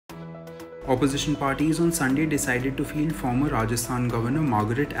Opposition parties on Sunday decided to field former Rajasthan Governor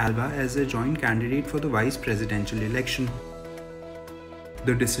Margaret Alva as a joint candidate for the vice presidential election.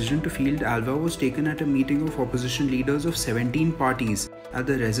 The decision to field Alva was taken at a meeting of opposition leaders of 17 parties at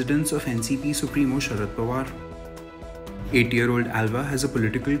the residence of NCP Supremo Sharad Pawar. 80-year-old Alva has a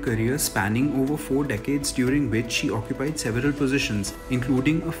political career spanning over 4 decades, during which she occupied several positions,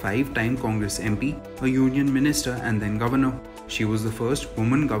 including a 5-time Congress MP, a union minister and then governor. She was the first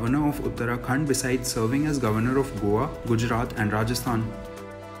woman governor of Uttarakhand besides serving as governor of Goa, Gujarat and Rajasthan.